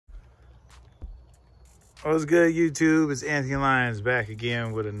What's good, YouTube? It's Anthony Lyons back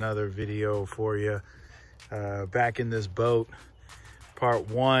again with another video for you. Back in this boat. Part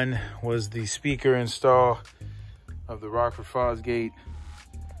one was the speaker install of the Rockfordfosgate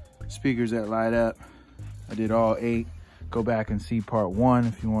speakers that light up. I did all 8. Go back and see part 1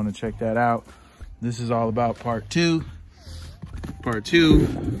 if you want to check that out. This is all about part 2. Part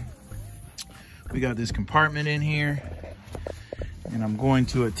 2, we got this compartment in here, and I'm going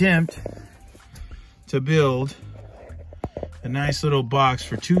to attempt to build a nice little box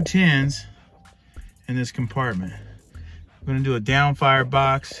for 2 tins in this compartment. I'm gonna do a downfire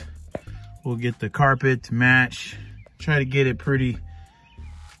box. We'll get the carpet to match. Try to get it pretty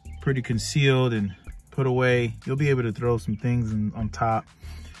concealed and put away. You'll be able to throw some things on top.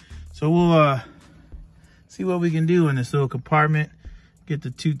 So we'll see what we can do in this little compartment. Get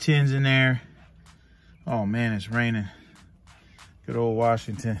the 2 tins in there. Oh man, it's raining. Good old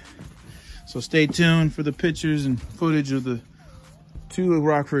Washington. So stay tuned for the pictures and footage of the 2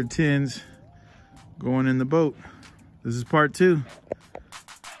 Rockford tins going in the boat. This is part 2.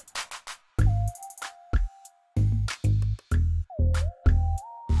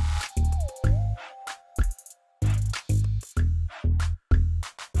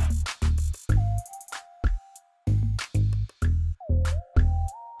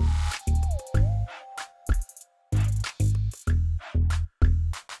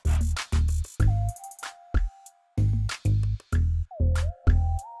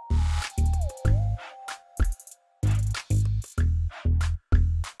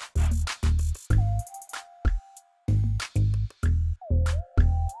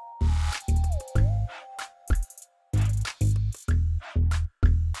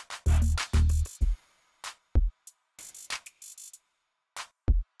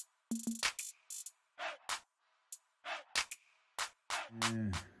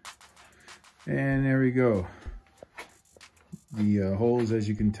 And there we go. The holes, as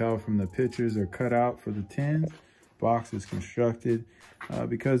you can tell from the pictures, are cut out for the tins. Box is constructed.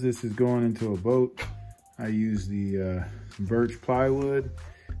 Because this is going into a boat, I use the birch plywood,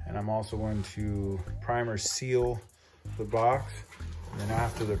 and I'm also going to primer seal the box. And then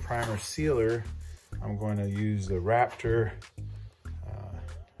after the primer sealer, I'm going to use the Raptor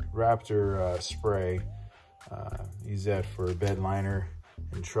spray. Use that for bed liner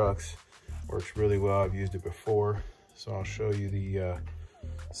in trucks. Works really well. I've used it before. So I'll show you the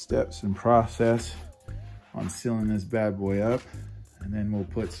steps and process on sealing this bad boy up. And then we'll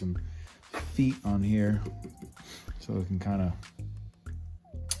put some feet on here so it can kind of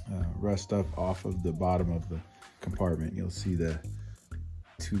rest up off of the bottom of the compartment. You'll see the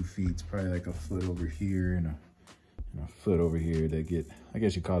 2 feet, it's probably like a foot over here and a foot over here that get, I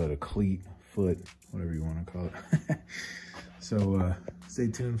guess you call it a cleat, foot, whatever you want to call it. So stay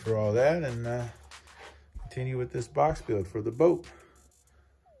tuned for all that and continue with this box build for the boat.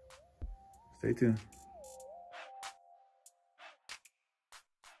 Stay tuned.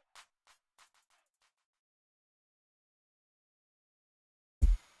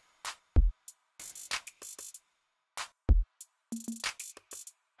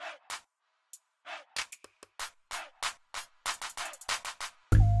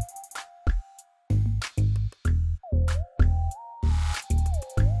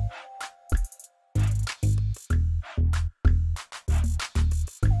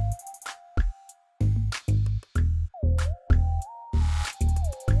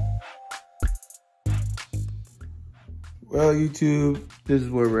 Well, YouTube, this is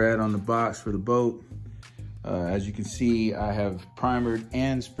where we're at on the box for the boat. As you can see, I have primered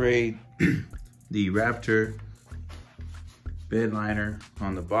and sprayed the Raptor bed liner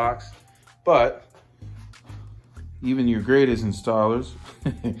on the box, but even your greatest installers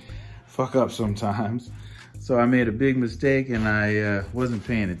fuck up sometimes. So I made a big mistake and I wasn't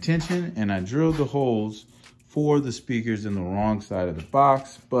paying attention, and I drilled the holes for the speakers in the wrong side of the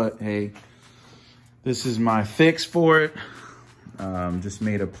box, but hey, this is my fix for it. Just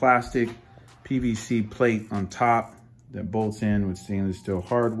made a plastic PVC plate on top that bolts in with stainless steel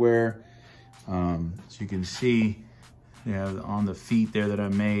hardware. As you can see, on the feet there that I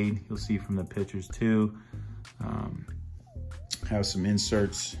made, you'll see from the pictures too. Have some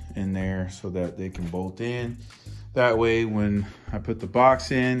inserts in there so that they can bolt in. That way, when I put the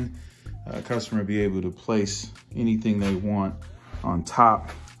box in, a customer will be able to place anything they want on top.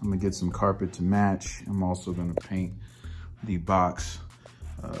 I'm gonna get some carpet to match. I'm also gonna paint the box,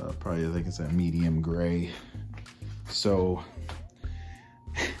 probably I think it's a medium gray. So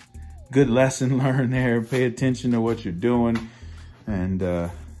good lesson learned there. Pay attention to what you're doing. And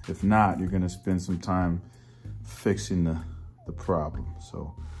if not, you're gonna spend some time fixing the problem.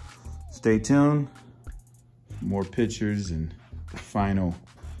 So stay tuned. more pictures and the final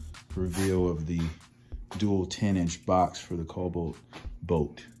reveal of the dual 10-inch box for the Cobalt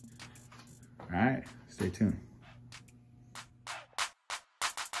boat. All right, stay tuned.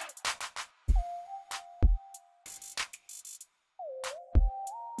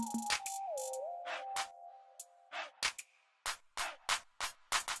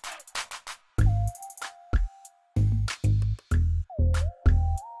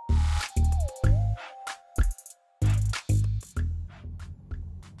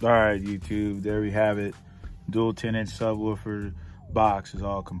 All right, YouTube, there we have it. Dual 10-inch subwoofer box is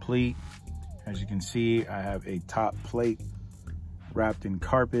all complete. As you can see, I have a top plate wrapped in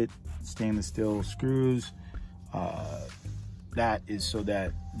carpet, stainless steel screws. That is so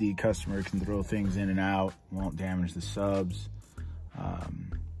that the customer can throw things in and out, won't damage the subs.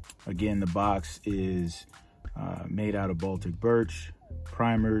 Again, the box is made out of Baltic birch,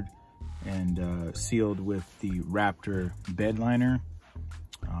 primered, and sealed with the Raptor bed liner.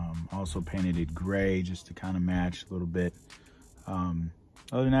 Also painted it gray just to kind of match a little bit. Other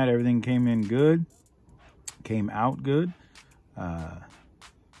than that, everything came in good, came out good.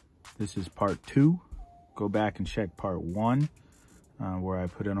 This is part 2. Go back and check part 1, where I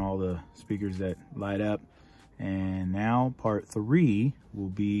put in all the speakers that light up. And now part 3 will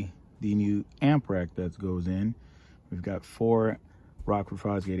be the new amp rack that goes in. We've got 4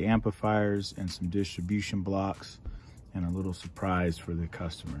 Rockfordfosgate amplifiers and some distribution blocks and a little surprise for the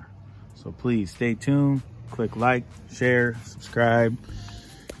customer. So please stay tuned, click like, share, subscribe.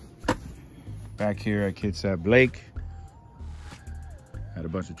 Back here at Kitsap Lake, had a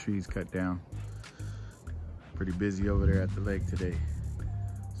bunch of trees cut down. Pretty busy over there at the lake today.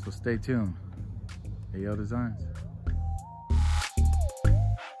 So stay tuned. AL Designs.